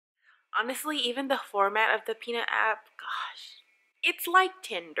Honestly, even the format of the Peanut app, gosh, it's like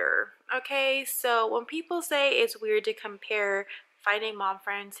Tinder, okay? So when people say it's weird to compare finding mom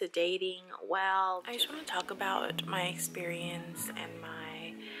friends to dating, well, I just want to talk about my experience and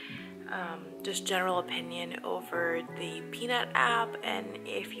my just general opinion over the Peanut app. And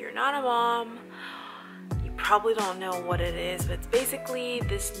if you're not a mom, you probably don't know what it is, but it's basically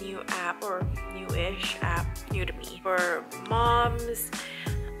this new app, or newish app, new to me, for moms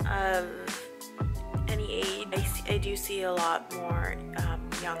of any age. I do see a lot more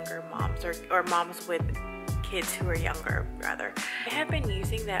younger moms, or moms with kids who are younger rather. I have been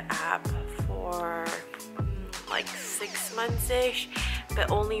using that app for like 6 months-ish, but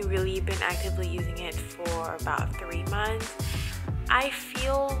only really been actively using it for about 3 months. I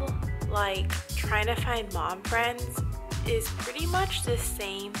feel like trying to find mom friends is pretty much the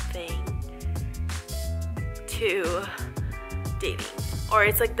same thing to dating, or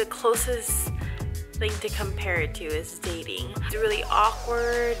it's like the closest thing to compare it to is dating. It's really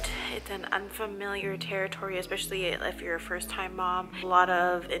awkward. It's an unfamiliar territory, especially if you're a first-time mom. A lot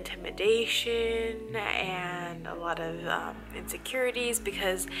of intimidation and a lot of insecurities,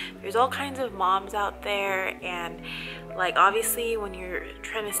 because there's all kinds of moms out there. And like, obviously when you're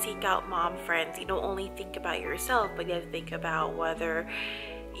trying to seek out mom friends, you don't only think about yourself, but you have to think about whether,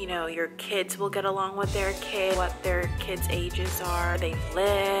 you know, your kids will get along with their kid, what their kids' ages are, they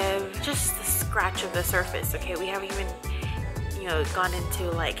live, just the scratch of the surface, okay? We haven't even, you know, gone into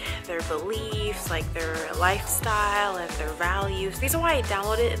like their beliefs, like their lifestyle and their values. The reason why I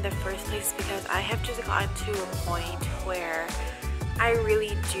downloaded it in the first place is because I have just gotten to a point where I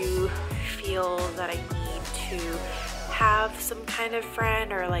really do feel that I need to have some kind of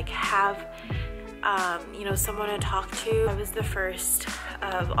friend, or like have you know, someone to talk to. I was the first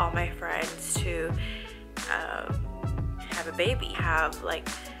of all my friends to have a baby, have like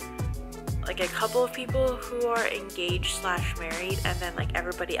a couple of people who are engaged / married, and then like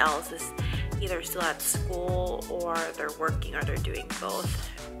everybody else is either still at school, or they're working, or they're doing both,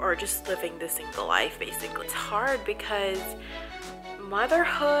 or just living the single life basically. It's hard because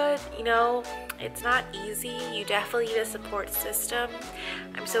motherhood, you know, it's not easy. You definitely need a support system.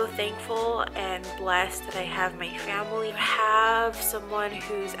 I'm so thankful and blessed that I have my family. Have someone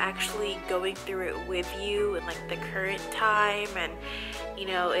who's actually going through it with you in like the current time, and you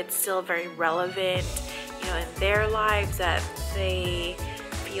know, it's still very relevant, you know, in their lives, that they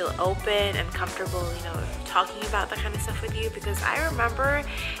feel open and comfortable, you know, talking about that kind of stuff with you. Because I remember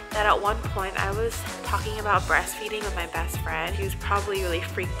that at one point I was talking about breastfeeding with my best friend. He was probably really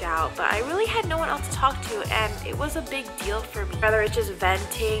freaked out, but I really had no one else to talk to, and it was a big deal for me. Whether it's just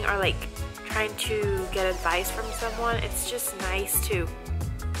venting or like trying to get advice from someone, it's just nice to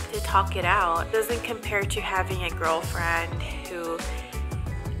talk it out. It doesn't compare to having a girlfriend who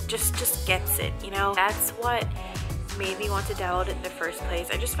just gets it, you know? That's what made me want to download it in the first place.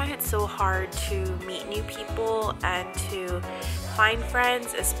 I just find it so hard to meet new people and to find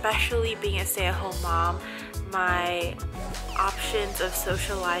friends, especially being a stay-at-home mom. My options of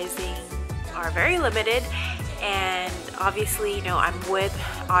socializing are very limited, and obviously, you know, I'm with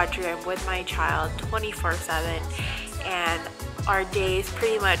Audrey, I'm with my child 24/7, and our days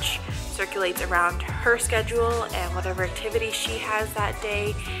pretty much circulates around her schedule and whatever activities she has that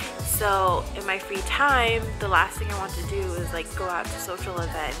day. So in my free time, the last thing I want to do is like go out to social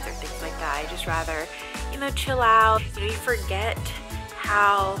events or things like that. I just rather, you know, chill out. You know, you forget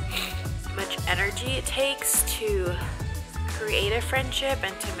how much energy it takes to create a friendship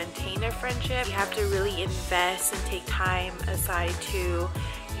and to maintain a friendship. You have to really invest and take time aside to,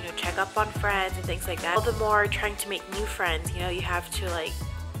 you know, check up on friends and things like that. All the more trying to make new friends, you know, you have to like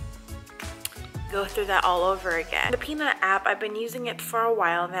go through that all over again. The Peanut app, I've been using it for a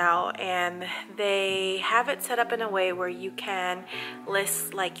while now, and they have it set up in a way where you can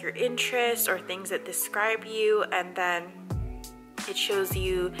list like your interests or things that describe you, and then it shows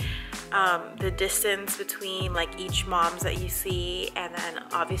you the distance between like each moms that you see, and then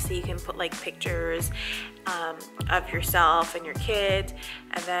obviously you can put like pictures of yourself and your kids,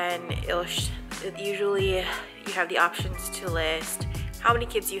 and then usually you have the options to list how many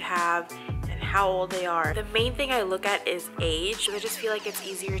kids you have and how old they are. The main thing I look at is age. I just feel like it's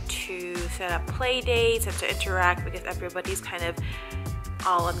easier to set up play dates and to interact because everybody's kind of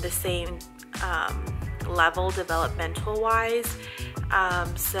all on the same level developmental wise.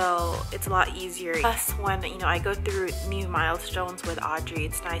 So it's a lot easier. Plus, when you know I go through new milestones with Audrey,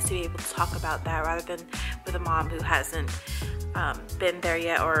 it's nice to be able to talk about that rather than with a mom who hasn't been there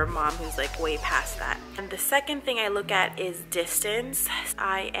yet, or a mom who's like way past that. And the second thing I look at is distance.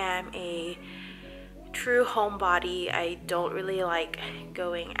 I am a true homebody. I don't really like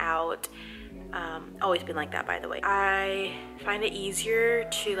going out. Always been like that, by the way. I find it easier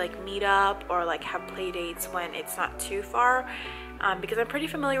to like meet up or like have play dates when it's not too far, because I'm pretty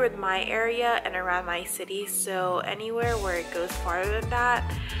familiar with my area and around my city. So anywhere where it goes farther than that,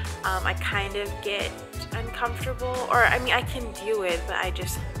 I kind of get uncomfortable, or I mean I can deal with, but I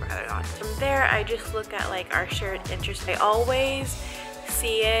just rather not. From there, I just look at like our shared interests. I always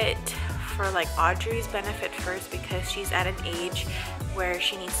see it for like Audrey's benefit first, because she's at an age where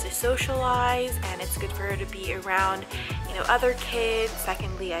she needs to socialize and it's good for her to be around, you know, other kids.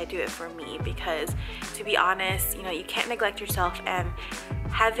 Secondly, I do it for me because, to be honest, you know, you can't neglect yourself, and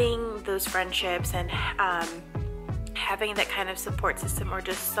having those friendships and having that kind of support system or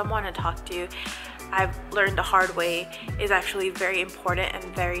just someone to talk to, I've learned the hard way, is actually very important and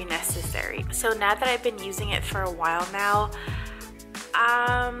very necessary. So now that I've been using it for a while now,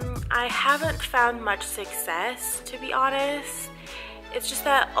 I haven't found much success, to be honest. It's just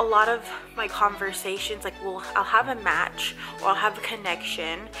that a lot of my conversations, like I'll have a match or I'll have a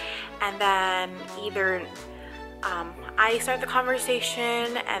connection, and then either I start the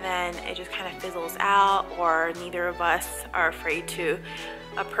conversation and then it just kind of fizzles out, or neither of us are afraid to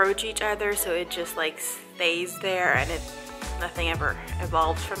approach each other, so it just like stays there and nothing ever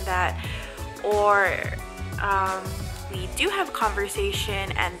evolves from that. Or we do have a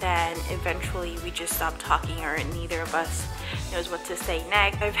conversation and then eventually we just stop talking, or neither of us knows what to say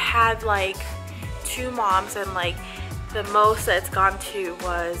next. I've had like 2 moms, and like the most that it's gone to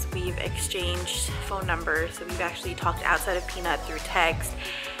was we've exchanged phone numbers. So we've actually talked outside of Peanut through text.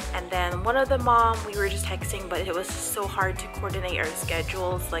 And then one of the mom, we were just texting, but it was so hard to coordinate our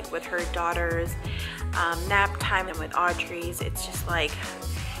schedules, like with her daughter's nap time and with Audrey's. It's just like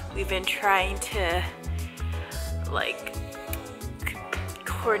we've been trying to like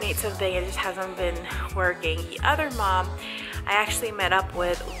coordinate something, it just hasn't been working. The other mom I actually met up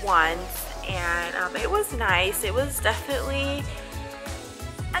with once, and it was nice. It was definitely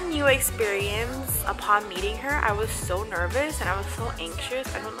a new experience. Upon meeting her, I was so nervous and I was so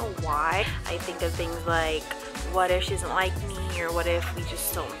anxious. I don't know why. I think of things like, what if she doesn't like me, or what if we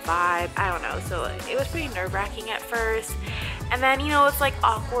just don't vibe? I don't know. So it was pretty nerve-wracking at first, and then, you know, it's like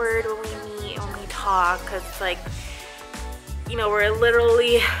awkward when we meet, when we talk, because it's like, you know, we're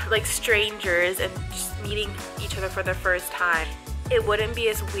literally like strangers and just meeting each other for the first time. It wouldn't be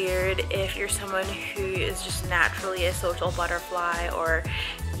as weird if you're someone who is just naturally a social butterfly, or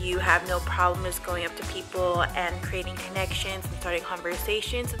you have no problem just going up to people and creating connections and starting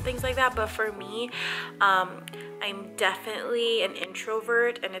conversations and things like that. But for me, I'm definitely an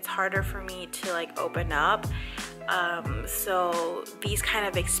introvert, and it's harder for me to like open up. So these kind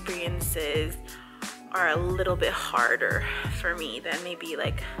of experiences are a little bit harder for me than maybe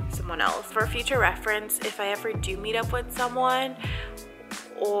like someone else. For future reference, if I ever do meet up with someone,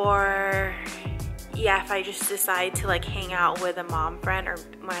 or yeah, if I just decide to like hang out with a mom friend, or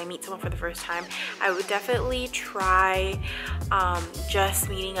when I meet someone for the first time, I would definitely try just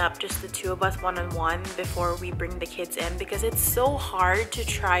meeting up, just the 2 of us one-on-one before we bring the kids in, because it's so hard to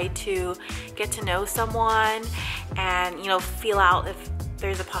try to get to know someone and, you know, feel out if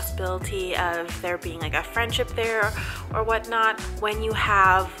there's a possibility of there being like a friendship there or whatnot when you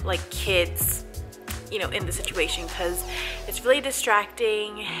have like kids, you know, in the situation, because it's really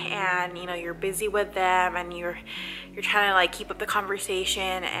distracting, and you know, you're busy with them and you're trying to like keep up the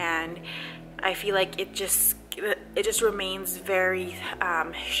conversation, and I feel like it just remains very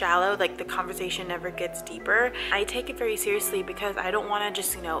shallow. Like the conversation never gets deeper. I take it very seriously because I don't want to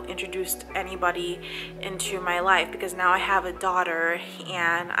just, you know, introduce anybody into my life, because now I have a daughter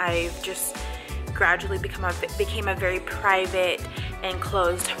and I've just gradually became a very private and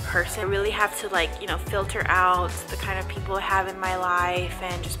closed person. I really have to like, you know, filter out the kind of people I have in my life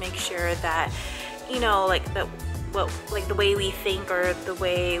and just make sure that, you know, like the way we think or the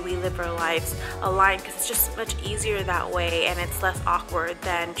way we live our lives align, because it's just much easier that way and it's less awkward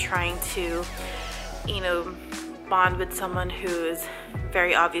than trying to, you know, bond with someone who's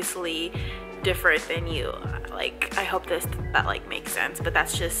very obviously different than you. Like, I hope that like makes sense, but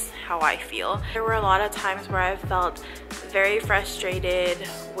that's just how I feel. There were a lot of times where I felt very frustrated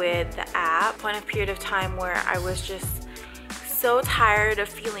with the app. Point of period of time where I was just so tired of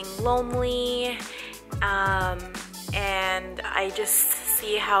feeling lonely, and I just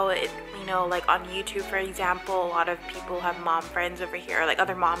see how it, you know, like on YouTube, for example, a lot of people have mom friends over here, like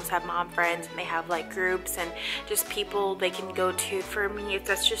other moms have mom friends, and they have like groups and just people they can go to. For me,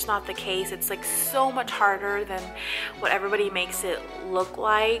 that's just not the case. It's like so much harder than what everybody makes it look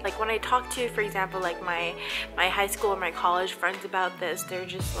like. Like when I talk to, for example, like my high school or my college friends about this, they're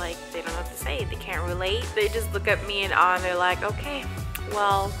just like, they don't know what to say, they can't relate. They just look at me and they're like, okay,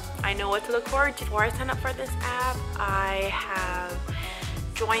 well, I know what to look forward to. Before I sign up for this app, I have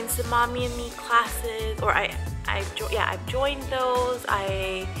joined some Mommy and Me classes, or I've joined those.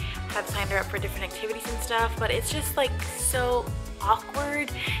 I have signed her up for different activities and stuff, but it's just like so awkward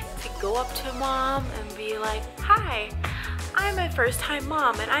to go up to mom and be like, hi, I'm a first-time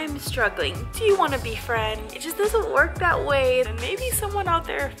mom and I'm struggling. Do you want to be friends? It just doesn't work that way. And maybe someone out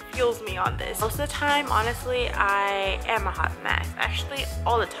there feels me on this. Most of the time, honestly, I am a hot mess. Actually,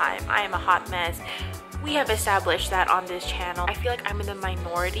 all the time, I am a hot mess. We have established that on this channel. I feel like I'm in the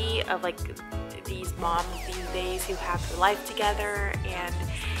minority of like these moms these days who have their life together and,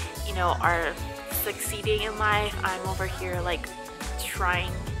 you know, are succeeding in life. I'm over here like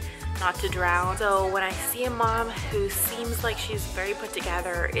trying not to drown. So when I see a mom who seems like she's very put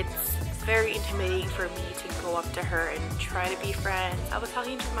together, it's very intimidating for me to go up to her and try to be friends. I was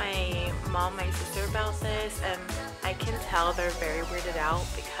talking to my mom and my sister about this, and I can tell they're very weirded out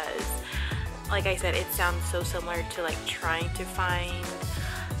because, like I said, it sounds so similar to like trying to find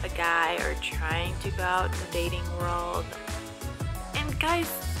a guy or trying to go out in the dating world. And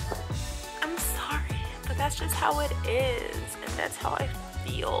guys, I'm sorry, but that's just how it is, and that's how I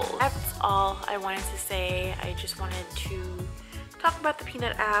feel. That's all I wanted to say. I just wanted to talk about the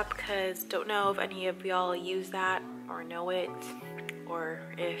Peanut app because don't know if any of y'all use that or know it or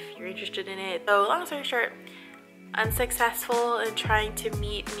if you're interested in it. So long story short, unsuccessful in trying to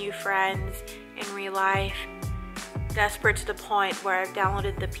meet new friends in real life, desperate to the point where I've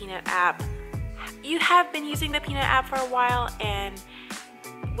downloaded the Peanut app. You have been using the Peanut app for a while and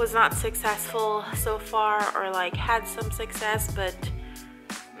was not successful so far, or like had some success but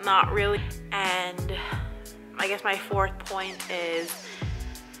not really. And I guess my fourth point is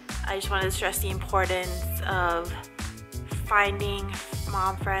I just wanted to stress the importance of finding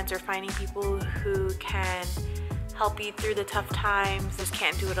mom friends or finding people who can help you through the tough times. Just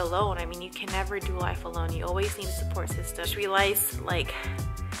can't do it alone. I mean, you can never do life alone. You always need a support system. Just realize, like,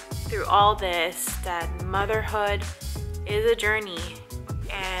 through all this, that motherhood is a journey,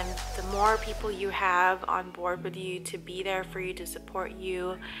 and the more people you have on board with you to be there for you, to support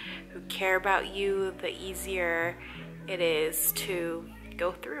you, who care about you, the easier it is to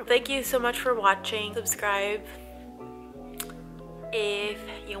go through. Thank you so much for watching. Subscribe if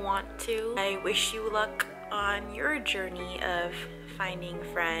you want to. I wish you luck on your journey of finding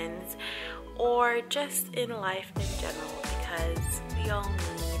friends, or just in life in general, because we all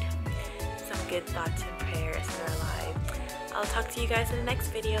need some good thoughts and prayers in our lives. I'll talk to you guys in the next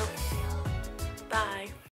video. Bye.